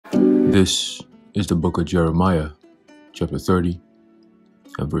This is the book of Jeremiah, chapter 30,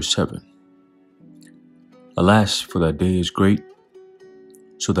 and verse 7. Alas, for that day is great,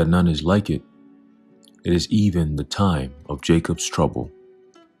 so that none is like it. It is even the time of Jacob's trouble,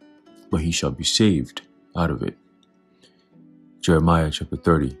 but he shall be saved out of it. Jeremiah chapter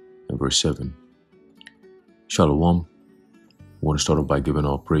 30 and verse 7. Shalom. I want to start off by giving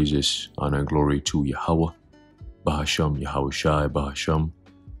all praises, honor, and glory to Yahweh, Bahasham, Yahweh Shai, Bahasham,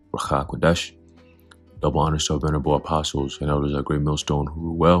 Rachak Kodesh. Double honors to our venerable apostles and elders at Great Millstone who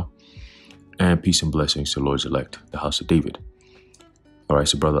rule well, and peace and blessings to the Lord's elect, the house of David. All right,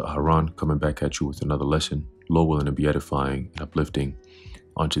 so Brother Haran coming back at you with another lesson, Lord willing to be edifying and uplifting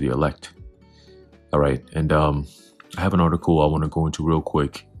unto the elect. All right, and I have an article I want to go into real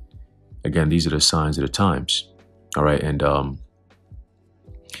quick. Again, these are the signs of the times. All right, and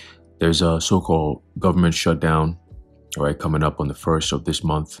there's a so-called government shutdown, all right, coming up on the 1st of this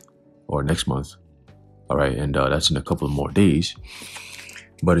month or next month. All right, and that's in a couple of more days.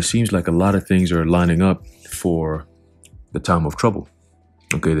 But it seems like a lot of things are lining up for the time of trouble.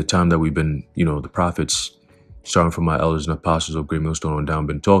 Okay, the time that we've been, the prophets, starting from my elders and apostles of Great Millstone on down,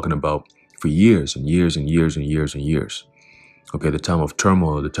 been talking about for years and years and years and years and years. Okay, the time of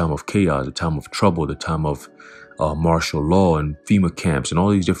turmoil, the time of chaos, the time of trouble, the time of martial law and FEMA camps and all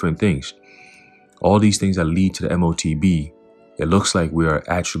these different things. All these things that lead to the MOTB, it looks like we are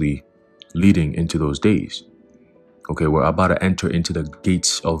actually leading into those days. Okay, we're about to enter into the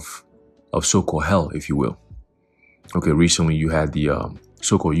gates of so-called hell, if you will. Okay, recently you had the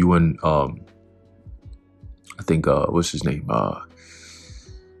so-called UN, I think, what's his name?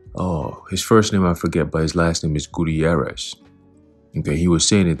 His first name I forget, but his last name is Gutierrez. Okay, he was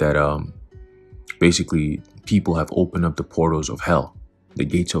saying it that basically people have opened up the portals of hell, the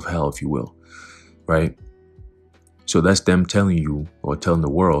gates of hell, if you will, right? So that's them telling you, or telling the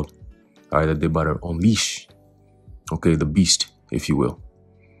world, all right, that they're about to unleash, okay, the beast, if you will,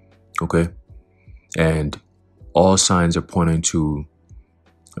 okay? And all signs are pointing to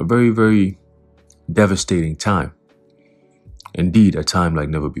a very, very devastating time. Indeed, a time like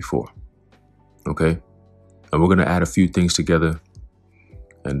never before, okay? And we're going to add a few things together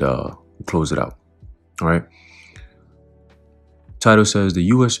and close it out, all right? Title says, the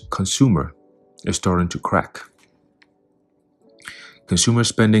U.S. consumer is starting to crack. Consumer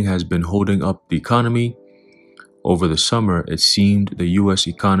spending has been holding up the economy. Over the summer, it seemed the U.S.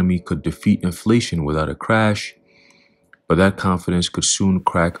 economy could defeat inflation without a crash, but that confidence could soon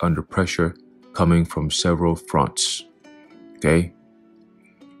crack under pressure coming from several fronts. Okay?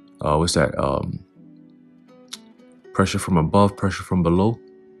 What's that? Pressure from above, pressure from below.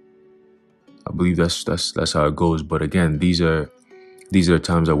 I believe that's how it goes. But again, these are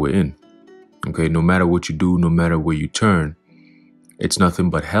times that we're in. Okay, no matter what you do, no matter where you turn, it's nothing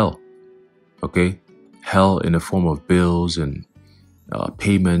but hell. Okay, hell in the form of bills and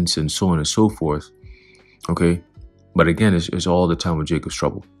payments and so on and so forth. Okay, but again, it's all the time of Jacob's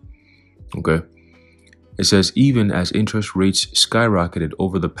trouble. Okay, it says even as interest rates skyrocketed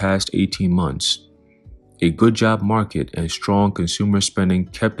over the past 18 months, a good job market and strong consumer spending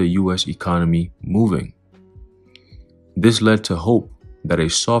kept the U.S. economy moving. This led to hope that a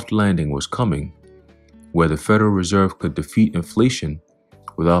soft landing was coming, where the Federal Reserve could defeat inflation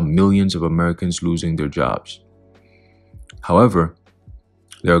without millions of Americans losing their jobs. However,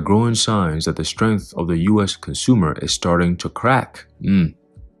 there are growing signs that the strength of the U.S. consumer is starting to crack.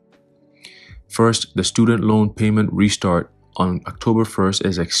 First, the student loan payment restart on October 1st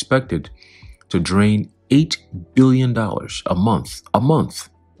is expected to drain $8 billion a month.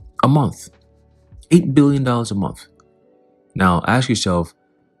 $8 billion a month. Now, ask yourself,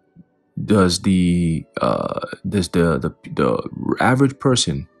 does the average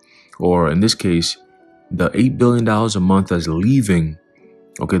person, or in this case, the $8 billion a month that's leaving,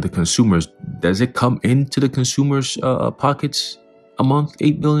 okay, the consumers, does it come into the consumers' pockets a month,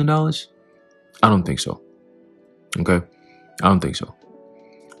 $8 billion? I don't think so. Okay, I don't think so.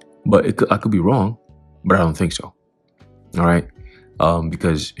 But I could be wrong, but I don't think so. All right,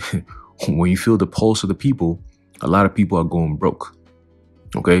 because when you feel the pulse of the people, a lot of people are going broke.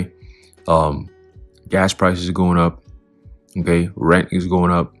 Okay. Gas prices are going up. Okay, rent is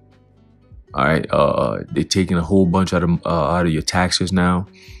going up. All right, they're taking a whole bunch out of your taxes now,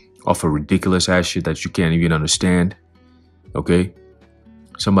 off of ridiculous ass shit that you can't even understand. Okay,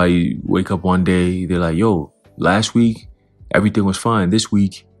 somebody wake up one day, they're like, "Yo, last week everything was fine. This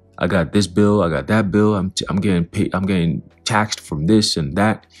week I got this bill, I got that bill. I'm getting paid. I'm getting taxed from this and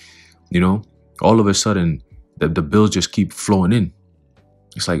that. All of a sudden the bills just keep flowing in.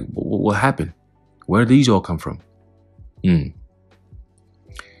 It's like, what happened? Where did these all come from?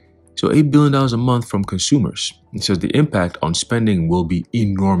 So $8 billion a month from consumers. It says the impact on spending will be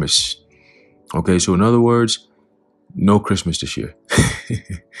enormous. Okay, so in other words, no Christmas this year.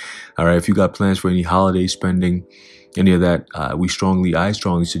 All right, if you got plans for any holiday spending, any of that, I strongly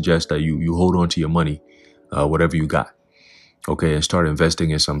suggest that you hold on to your money, whatever you got. Okay, and start investing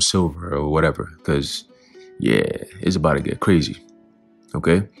in some silver or whatever, because yeah, it's about to get crazy.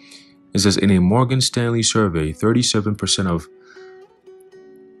 Okay, it says in a Morgan Stanley survey, 37% of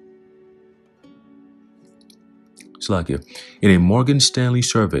In a Morgan Stanley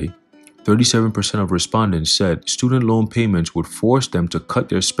survey, 37% of respondents said student loan payments would force them to cut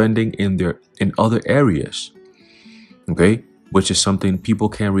their spending in other areas. Okay, which is something people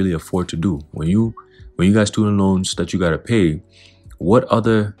can't really afford to do. When you got student loans that you got to pay, what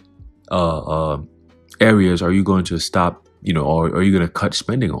other areas are you going to stop? Or are you going to cut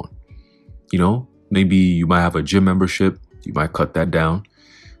spending on? Maybe you might have a gym membership. You might cut that down.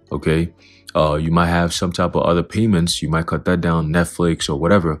 Okay. You might have some type of other payments. You might cut that down, Netflix or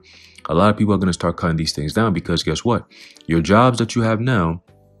whatever. A lot of people are going to start cutting these things down because guess what? Your jobs that you have now,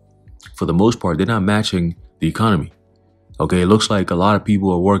 for the most part, they're not matching the economy. Okay. It looks like a lot of people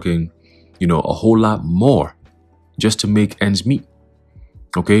are working, a whole lot more just to make ends meet.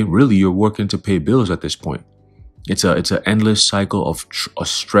 Okay. Really, you're working to pay bills at this point. It's an endless cycle of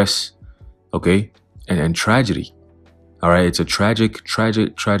stress. Okay. And tragedy. All right. It's a tragic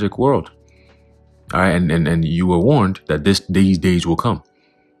world. All right. And you were warned that these days will come.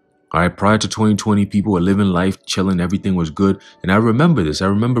 All right. Prior to 2020, people were living life, chilling. Everything was good. And I remember this. I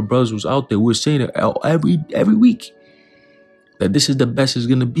remember brothers was out there. We were saying it every week that this is the best it's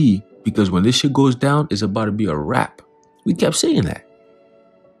going to be, because when this shit goes down, it's about to be a wrap. We kept saying that.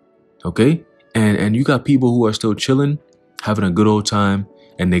 Okay. And you got people who are still chilling, having a good old time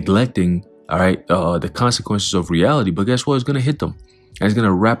and neglecting, all right, the consequences of reality. But guess what? It's going to hit them and it's going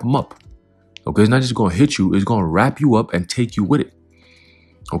to wrap them up. Okay. It's not just going to hit you. It's going to wrap you up and take you with it.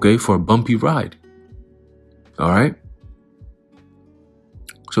 Okay. For a bumpy ride. All right.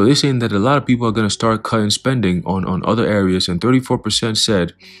 So they're saying that a lot of people are going to start cutting spending on other areas. And 34%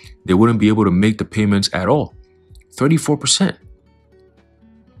 said they wouldn't be able to make the payments at all. 34%.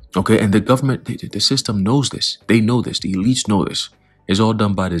 Okay, and the government, the system knows this. They know this. The elites know this. It's all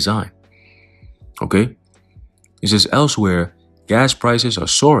done by design. Okay? It says elsewhere, gas prices are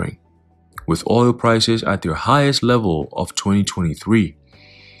soaring, with oil prices at their highest level of 2023.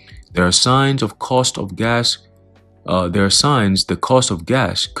 There are signs the cost of gas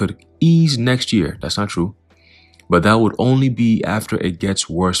could ease next year. That's not true. But that would only be after it gets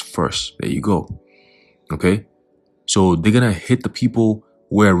worse first. There you go. Okay? So they're going to hit the people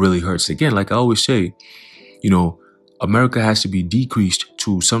where it really hurts. Again, like I always say, America has to be decreased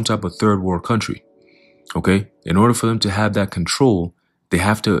to some type of third world country. Okay. In order for them to have that control, they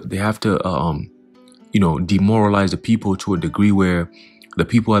have to demoralize the people to a degree where the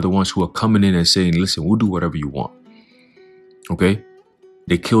people are the ones who are coming in and saying, listen, we'll do whatever you want. Okay.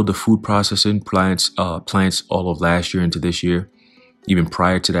 They killed the food processing plants all of last year into this year, even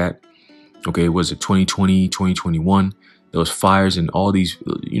prior to that. Okay. Was it 2020, 2021? There was fires in all these,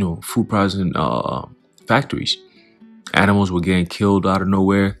 food processing factories. Animals were getting killed out of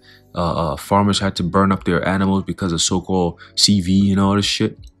nowhere. Farmers had to burn up their animals because of so-called CV and all this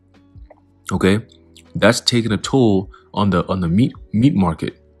shit. Okay, that's taking a toll on the meat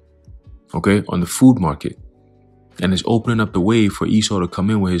market. Okay, on the food market, and it's opening up the way for Esau to come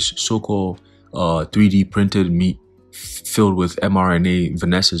in with his so-called 3D printed meat filled with mRNA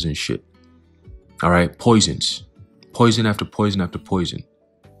vanesses and shit. All right, poisons. Poison after poison after poison.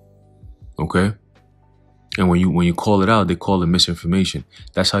 Okay? And when you call it out, they call it misinformation.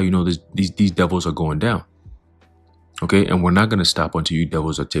 That's how you know these devils are going down. Okay? And we're not going to stop until you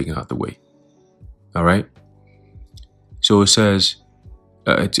devils are taken out the way. All right? So it says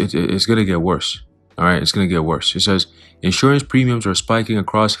it's going to get worse. All right? It's going to get worse. It says insurance premiums are spiking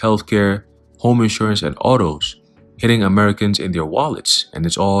across healthcare, home insurance, and autos, hitting Americans in their wallets, and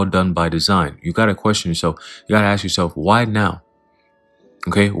it's all done by design. You got to question yourself. You got to ask yourself, why now?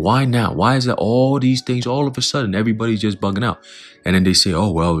 Okay, why now? Why is that all these things all of a sudden everybody's just bugging out? And then they say,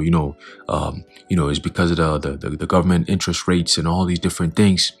 oh well, it's because of the government interest rates and all these different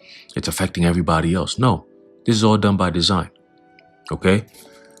things. It's affecting everybody else. No, this is all done by design. Okay.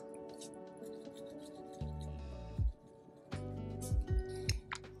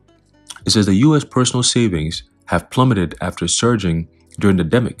 It says the U.S. personal savings have plummeted after surging during the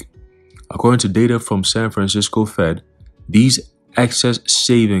pandemic. According to data from San Francisco Fed, these excess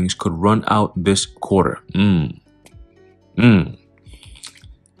savings could run out this quarter. It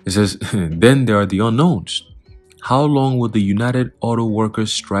says, then there are the unknowns. How long will the United Auto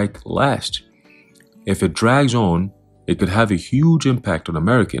Workers strike last? If it drags on, it could have a huge impact on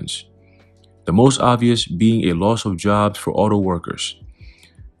Americans, the most obvious being a loss of jobs for auto workers.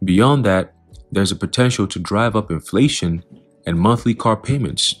 Beyond that, there's a potential to drive up inflation and monthly car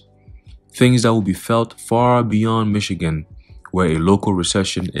payments, things that will be felt far beyond Michigan, where a local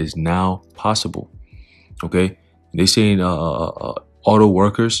recession is now possible. Okay, they saying auto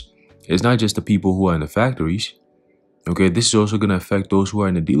workers. It's not just the people who are in the factories. Okay, this is also going to affect those who are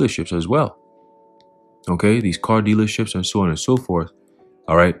in the dealerships as well. Okay, these car dealerships and so on and so forth.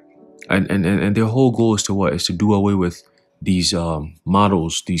 All right, and their whole goal is to what? Is to do away with these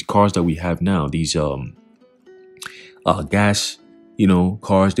models, these cars that we have now, these gas,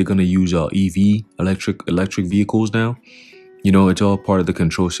 cars. They're gonna use EV, electric vehicles now. It's all part of the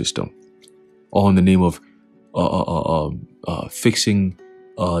control system, all in the name of fixing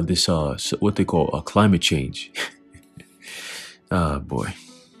this what they call climate change. Boy.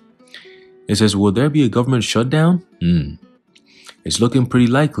 It says, will there be a government shutdown? It's looking pretty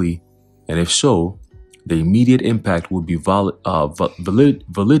likely, and if so, the immediate impact would be volatility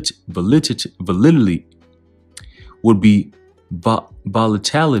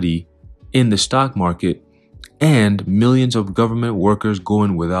in the stock market and millions of government workers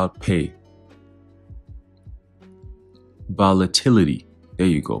going without pay. Volatility. There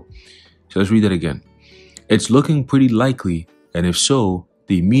you go. So let's read that again. It's looking pretty likely, and if so,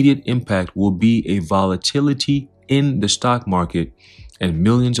 the immediate impact will be a volatility in the stock market and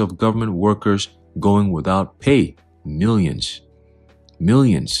millions of government workers going without pay. Millions.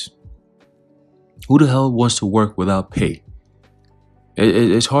 Who the hell wants to work without pay?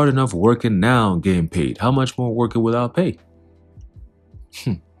 It's hard enough working now getting paid. How much more working without pay?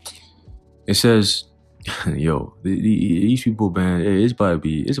 It says, yo, these people, man, it's about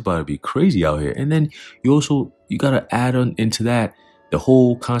to be crazy out here. And then you gotta add on into that the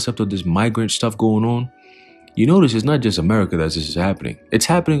whole concept of this migrant stuff going on. You notice it's not just America that this is happening. It's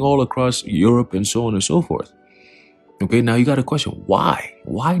happening all across Europe and so on and so forth. Okay, now you got a question. Why?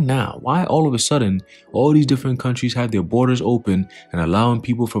 Why now? Why all of a sudden all these different countries have their borders open and allowing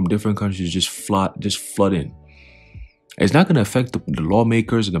people from different countries just flood in? It's not going to affect the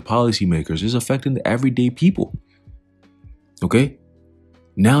lawmakers and the policymakers. It's affecting the everyday people. Okay?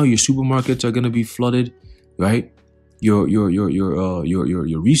 Now your supermarkets are going to be flooded, right? Your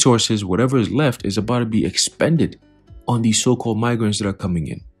resources, whatever is left, is about to be expended on these so-called migrants that are coming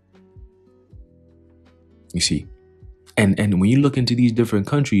in. You see? And when you look into these different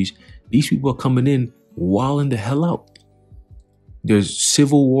countries, these people are coming in wilding the hell out. There's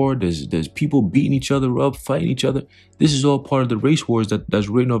civil war. There's people beating each other up, fighting each other. This is all part of the race wars that's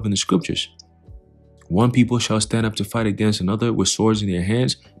written up in the scriptures. One people shall stand up to fight against another with swords in their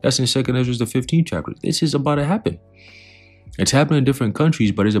hands. That's in 2 Ezra, the 15th chapter. This is about to happen. It's happening in different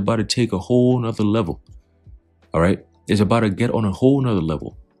countries, but it's about to take a whole nother level. All right? It's about to get on a whole nother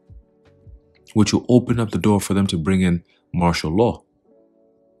level, which will open up the door for them to bring in martial law.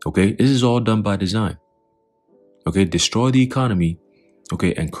 Okay? This is all done by design. Okay? Destroy the economy,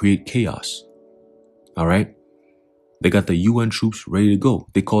 okay, and create chaos. All right? They got the UN troops ready to go.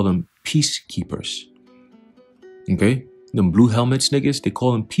 They call them peacekeepers. Okay? Them blue helmets niggas, they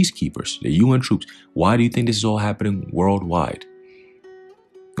call them peacekeepers. The UN troops. Why do you think this is all happening worldwide?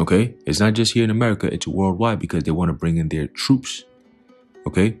 Okay? It's not just here in America, it's worldwide because they want to bring in their troops.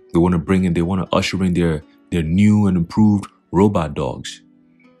 Okay? They want to usher in their new and improved robot dogs.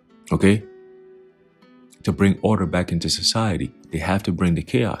 Okay? To bring order back into society. They have to bring the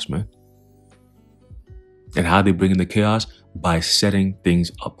chaos, man. And how they bring in the chaos? By setting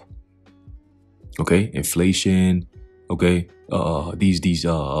things up. Okay? Inflation. Okay? These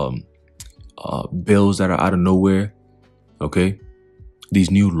bills that are out of nowhere. Okay? These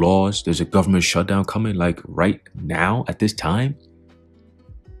new laws. There's a government shutdown coming like right now at this time.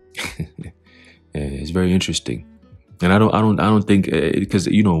 It's very interesting. And I don't think, because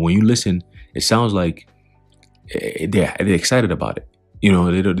when you listen, it sounds like they're excited about it.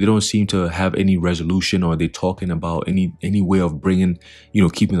 They don't seem to have any resolution, or they're talking about any way of bringing,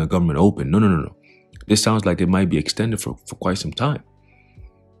 keeping the government open. No. This sounds like it might be extended for quite some time.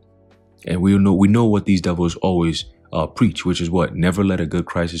 And we know what these devils always preach, which is what? Never let a good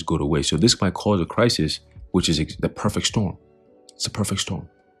crisis go to waste. So this might cause a crisis, which is the perfect storm. It's a perfect storm.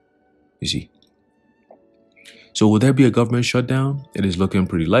 You see. So will there be a government shutdown? It is looking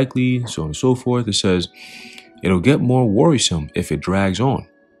pretty likely, so on and so forth. It says it'll get more worrisome if it drags on.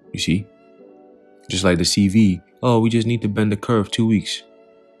 You see? Just like the CV. Oh, we just need to bend the curve 2 weeks.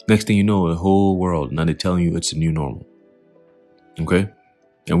 Next thing you know, the whole world, now they're telling you it's the new normal. Okay?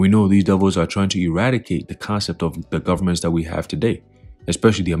 And we know these devils are trying to eradicate the concept of the governments that we have today,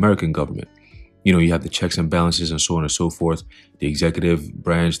 especially the American government. You know, you have the checks and balances and so on and so forth, the executive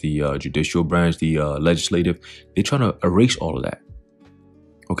branch, the judicial branch, the legislative. They're trying to erase all of that.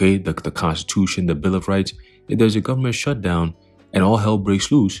 Okay, the Constitution, the Bill of Rights. If there's a government shutdown and all hell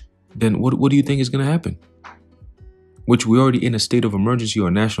breaks loose, then what do you think is going to happen? Which we're already in a state of emergency or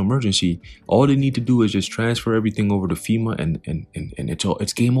national emergency. All they need to do is just transfer everything over to FEMA and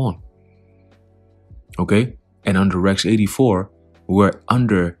it's game on. Okay? And under Rex 84, we're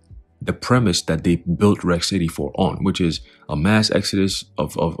under the premise that they built Rex 84 on, which is a mass exodus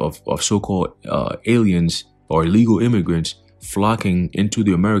of so-called aliens or illegal immigrants flocking into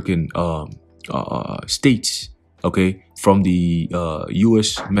the American states, okay, from the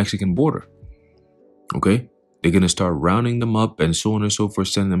U.S.-Mexican border. Okay? They're going to start rounding them up and so on and so forth,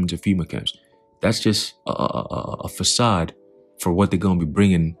 sending them into FEMA camps. That's just a facade for what they're going to be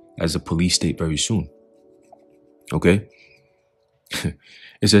bringing as a police state very soon. Okay?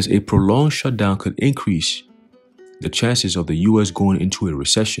 It says a prolonged shutdown could increase the chances of the U.S. going into a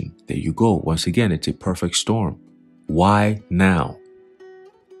recession. There you go. Once again, it's a perfect storm. Why now?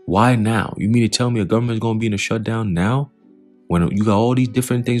 Why now? You mean to tell me a government is going to be in a shutdown now? When you got all these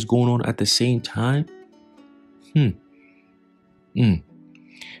different things going on at the same time? It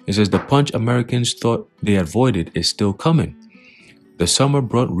says the punch Americans thought they avoided is still coming. The summer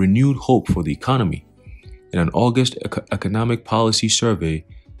brought renewed hope for the economy. In an August economic policy survey,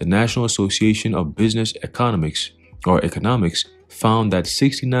 the National Association of Business Economics found that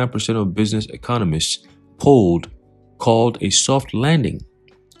 69% of business economists polled called a soft landing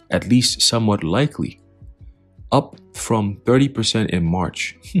at least somewhat likely, up from 30% in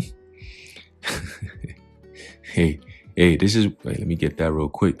March. Hey, this is, wait, let me get that real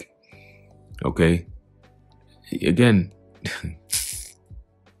quick. Okay. Again,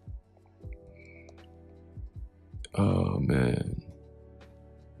 oh man.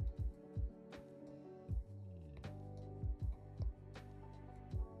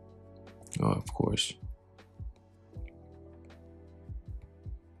 Oh, of course.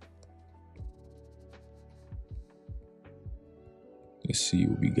 Let's see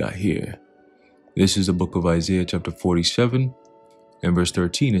what we got here. This is the book of Isaiah chapter 47 and verse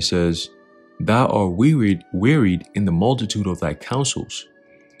 13. It says, "Thou art wearied in the multitude of thy counsels.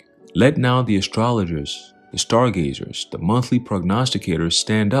 Let now the astrologers, the stargazers, the monthly prognosticators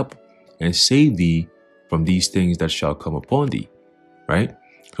stand up and save thee from these things that shall come upon thee." Right?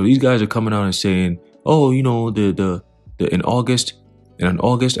 So these guys are coming out and saying, oh, you know, in an August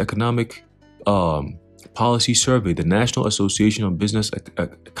economic policy survey, the National Association of Business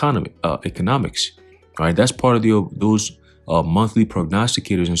Economics, all right, that's part of those monthly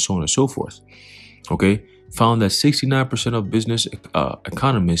prognosticators and so on and so forth, okay, found that 69% of business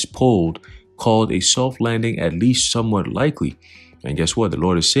economists polled called a soft landing at least somewhat likely. And guess what? The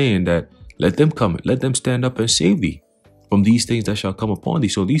Lord is saying that let them come, let them stand up and save thee from these things that shall come upon thee.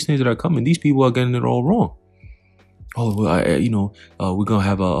 So these things that are coming, these people are getting it all wrong. Oh, well, we're gonna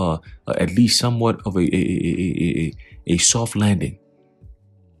have at least somewhat of a soft landing.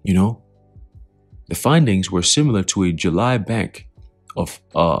 You know, the findings were similar to a July Bank of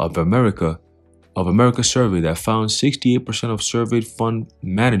America survey that found 68% of surveyed fund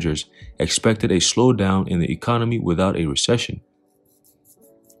managers expected a slowdown in the economy without a recession.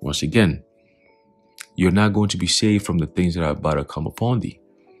 Once again, you're not going to be saved from the things that are about to come upon thee.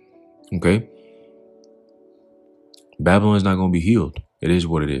 Okay? Babylon is not going to be healed. It is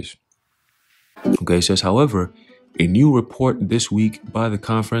what it is. Okay, it says, however, a new report this week by the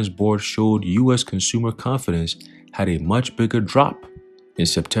conference board showed U.S. consumer confidence had a much bigger drop in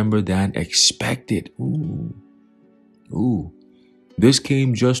September than expected. Ooh. This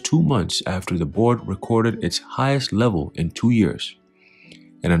came just 2 months after the board recorded its highest level in 2 years.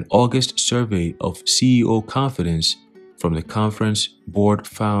 And an August survey of CEO confidence from the conference board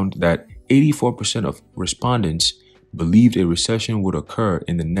found that 84% of respondents believed a recession would occur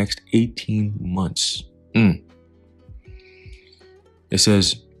in the next 18 months. It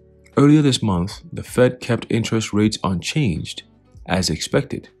says, earlier this month, the Fed kept interest rates unchanged, as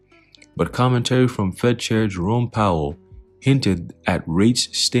expected. But commentary from Fed Chair Jerome Powell hinted at rates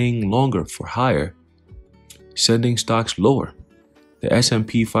staying longer for higher, sending stocks lower. The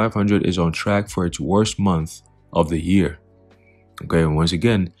S&P 500 is on track for its worst month of the year. Okay, and once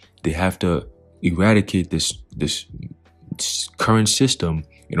again, they have to eradicate this current system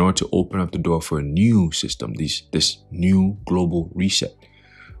in order to open up the door for a new system, this new global reset.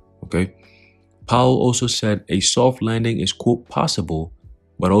 Okay. Powell also said a soft landing is, quote, possible,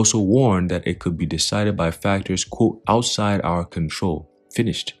 but also warned that it could be decided by factors, quote, outside our control.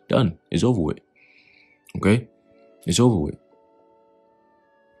 Finished. Done. It's over with. Okay? It's over with.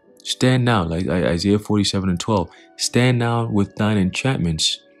 Stand now, like Isaiah 47:12. Stand now with thine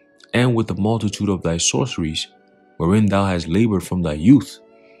enchantments and with the multitude of thy sorceries, wherein thou hast labored from thy youth.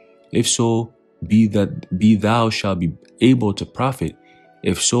 If so, be thou shalt be able to profit.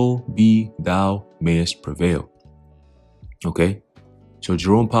 If so, be thou mayest prevail. Okay? So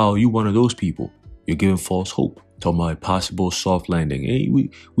Jerome Powell, you one of those people. You're giving false hope. Talking about a possible soft landing. Hey,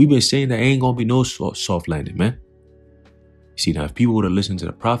 we've been saying that ain't gonna be no soft landing, man. See, now if people would have listened to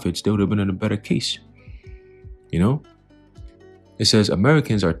the prophets, they would have been in a better case. You know? It says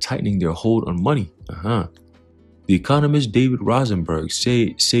Americans are tightening their hold on money. The economist David Rosenberg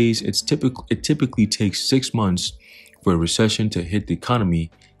says it typically takes 6 months for a recession to hit the economy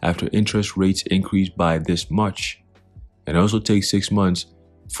after interest rates increase by this much. And it also takes 6 months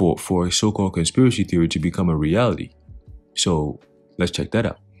for a so-called conspiracy theory to become a reality. So let's check that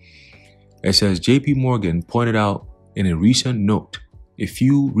out. It says JP Morgan pointed out in a recent note a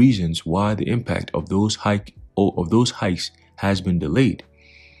few reasons why the impact of those hikes has been delayed.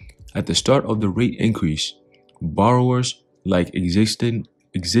 At the start of the rate increase, borrowers like existing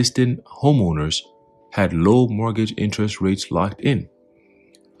homeowners had low mortgage interest rates locked in.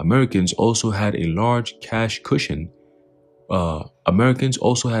 Americans also had a large cash cushion.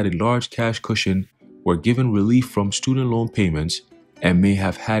 Were given relief from student loan payments and may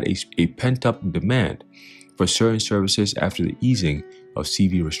have had a pent-up demand for certain services after the easing of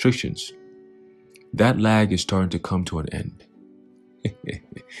CV restrictions. That lag is starting to come to an end.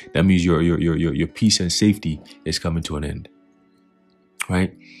 That means your peace and safety is coming to an end,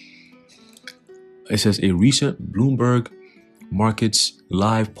 right? It says a recent Bloomberg Markets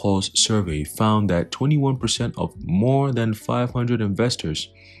Live Pulse survey found that 21% of more than 500 investors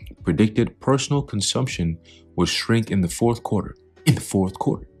predicted personal consumption would shrink in the fourth quarter.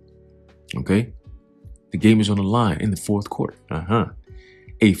 Okay? The game is on the line in the fourth quarter.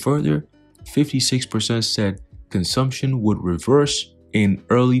 A further 56% said consumption would reverse in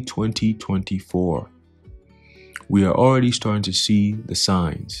early 2024. We are already starting to see the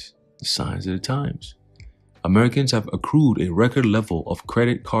signs of the times. Americans have accrued a record level of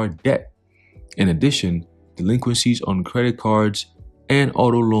credit card debt. In addition, delinquencies on credit cards and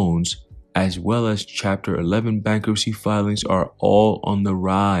auto loans, as well as Chapter 11 bankruptcy filings, are all on the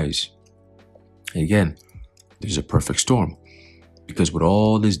rise. Again, there's a perfect storm, because with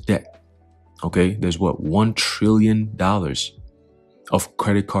all this debt, okay, there's $1 trillion of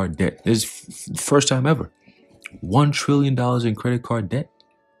credit card debt. This is the first time ever. $1 trillion in credit card debt?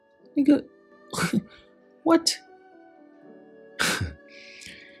 Nigga, what?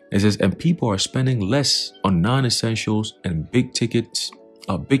 It says, and people are spending less on non-essentials and big ticket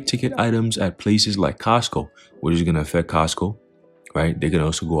items at places like Costco, which is going to affect Costco, right? They're going to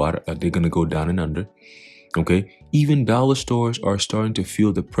also they're going to go down and under. Okay. Even dollar stores are starting to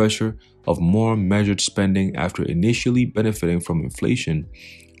feel the pressure of more measured spending after initially benefiting from inflation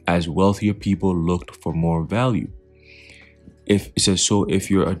as wealthier people looked for more value. It says, so if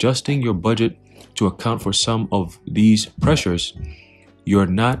you're adjusting your budget to account for some of these pressures, you're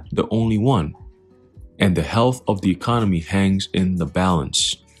not the only one. And the health of the economy hangs in the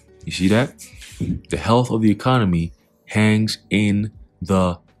balance. You see that? The health of the economy hangs in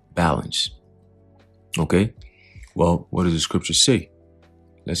the balance. Okay? Well, what does the scripture say?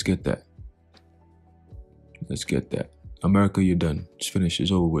 Let's get that. America, you're done. It's finished.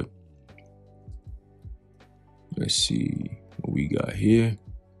 It's over with. Let's see what we got here.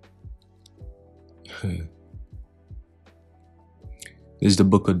 This is the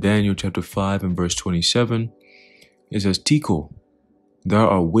book of Daniel, chapter 5 and verse 27. It says, Tico, thou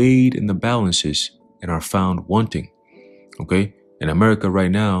art weighed in the balances and are found wanting. Okay? And America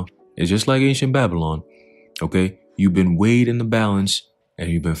right now is just like ancient Babylon. Okay? You've been weighed in the balance and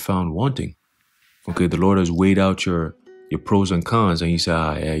you've been found wanting. Okay? The Lord has weighed out your pros and cons and he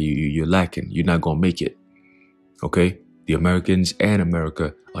said, you're lacking. You're not going to make it. Okay? The Americans and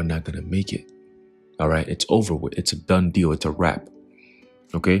America are not going to make it. All right? It's over with. It's a done deal. It's a wrap.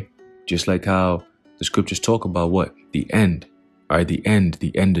 Okay? Just like how the scriptures talk about what? The end. All right? The end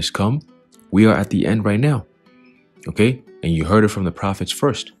has come. We are at the end right now. Okay? And you heard it from the prophets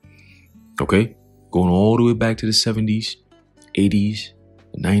first. Okay? Going all the way back to the 70s, 80s,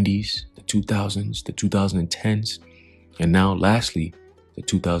 the 90s, the 2000s, the 2010s, and now lastly, the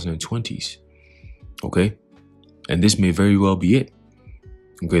 2020s. Okay? And this may very well be it.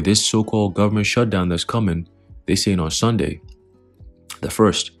 Okay? This so-called government shutdown that's coming, they saying on Sunday, the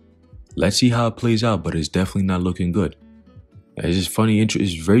 1st. Let's see how it plays out, but it's definitely not looking good. It's just funny.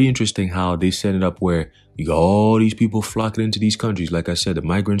 It's very interesting how they set it up where you got all these people flocking into these countries. Like I said, the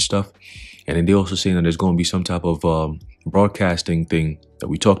migrant stuff. And then they also saying that there's going to be some type of broadcasting thing that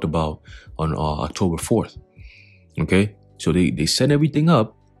we talked about on October 4th. Okay. So they set everything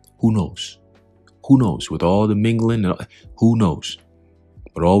up. Who knows? Who knows? With all the mingling, who knows?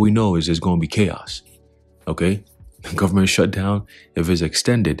 But all we know is there's going to be chaos. Okay. The government shutdown, if it's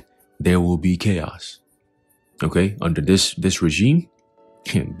extended, there will be chaos. Okay, under this regime,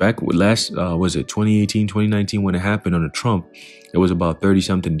 back with last, was it 2018, 2019 when it happened under Trump, it was about 30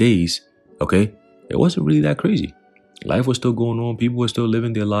 something days. Okay, it wasn't really that crazy. Life was still going on. People were still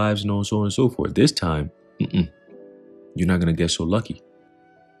living their lives and so on and so forth. This time, you're not going to get so lucky.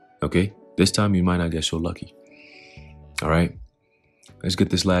 Okay, this time you might not get so lucky. All right, let's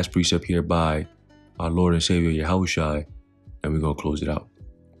get this last precept here by our Lord and Savior Yahushua, and we're going to close it out.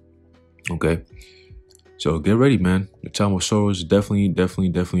 Okay. So get ready, man. The time of sorrow is definitely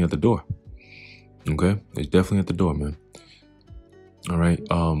at the door. Okay? It's definitely at the door, man. All right.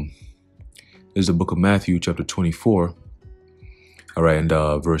 This is the book of Matthew, chapter 24. All right. And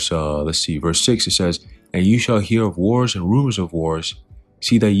verse 6, it says, "And you shall hear of wars and rumors of wars.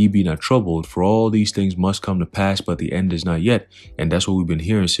 See that ye be not troubled, for all these things must come to pass, but the end is not yet." And that's what we've been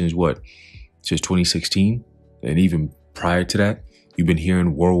hearing since what? Since 2016. And even prior to that. You've been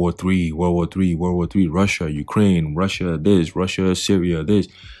hearing World War III, World War III, World War III, Russia, Ukraine, Russia this, Russia, Syria this,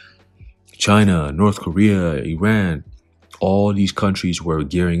 China, North Korea, Iran. All these countries were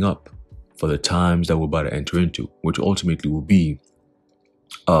gearing up for the times that we're about to enter into, which ultimately will be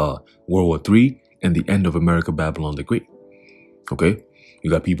World War III and the end of America, Babylon the Great. Okay? You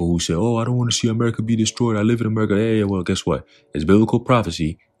got people who say, "Oh, I don't want to see America be destroyed. I live in America." Hey, well, guess what? It's biblical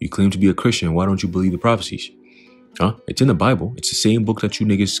prophecy. You claim to be a Christian. Why don't you believe the prophecies? Huh? It's in the Bible. It's the same book that you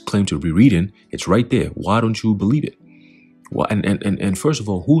niggas claim to be reading. It's right there. Why don't you believe it? Well, and first of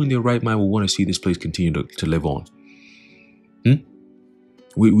all, who in their right mind will want to see this place continue to live on?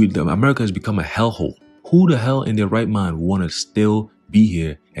 America has become a hellhole. Who the hell in their right mind will want to still be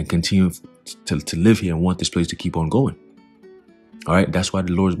here and continue to live here and want this place to keep on going? All right, that's why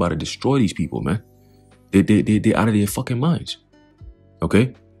the Lord's about to destroy these people, man. They're out of their fucking minds.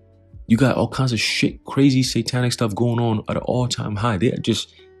 Okay. You got all kinds of shit, crazy satanic stuff going on at an all-time high. They're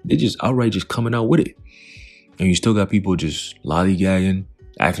just outright just coming out with it. And you still got people just lollygagging,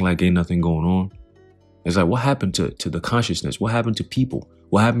 acting like ain't nothing going on. It's like, what happened to the consciousness? What happened to people?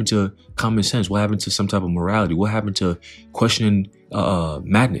 What happened to common sense? What happened to some type of morality? What happened to questioning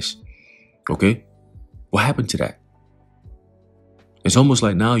madness? Okay? What happened to that? It's almost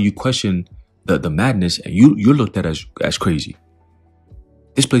like now you question the madness and you're looked at as crazy.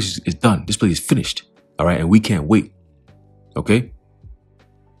 This place is done. This place is finished. All right. And we can't wait. Okay.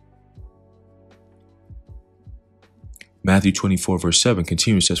 Matthew 24 verse 7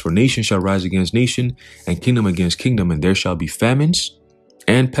 continues, says, "For nation shall rise against nation and kingdom against kingdom, and there shall be famines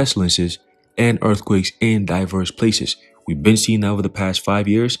and pestilences and earthquakes in diverse places." We've been seeing that over the past 5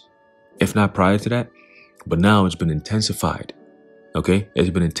 years, if not prior to that. But now it's been intensified. Okay. It's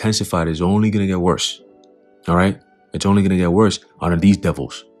been intensified. It's only going to get worse. All right. It's only going to get worse under these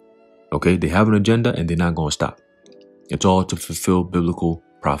devils. Okay? They have an agenda and they're not going to stop. It's all to fulfill biblical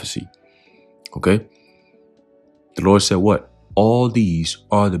prophecy. Okay? The Lord said what? All these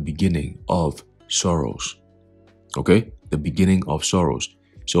are the beginning of sorrows. Okay? The beginning of sorrows.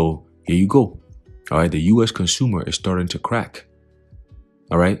 So here you go. All right? The U.S. consumer is starting to crack.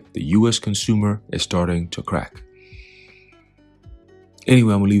 All right? The U.S. consumer is starting to crack.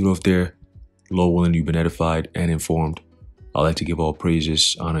 Anyway, I'm going to leave it off there. Lord willing, you've been edified and informed. I'd like to give all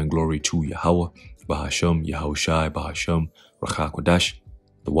praises, honor, and glory to Yahweh, Bahasham, Yahushai, Bahasham, Rakha Kodash,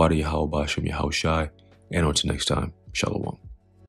 the water Yahweh, Bahasham, Yahushai, and until next time, Shalom.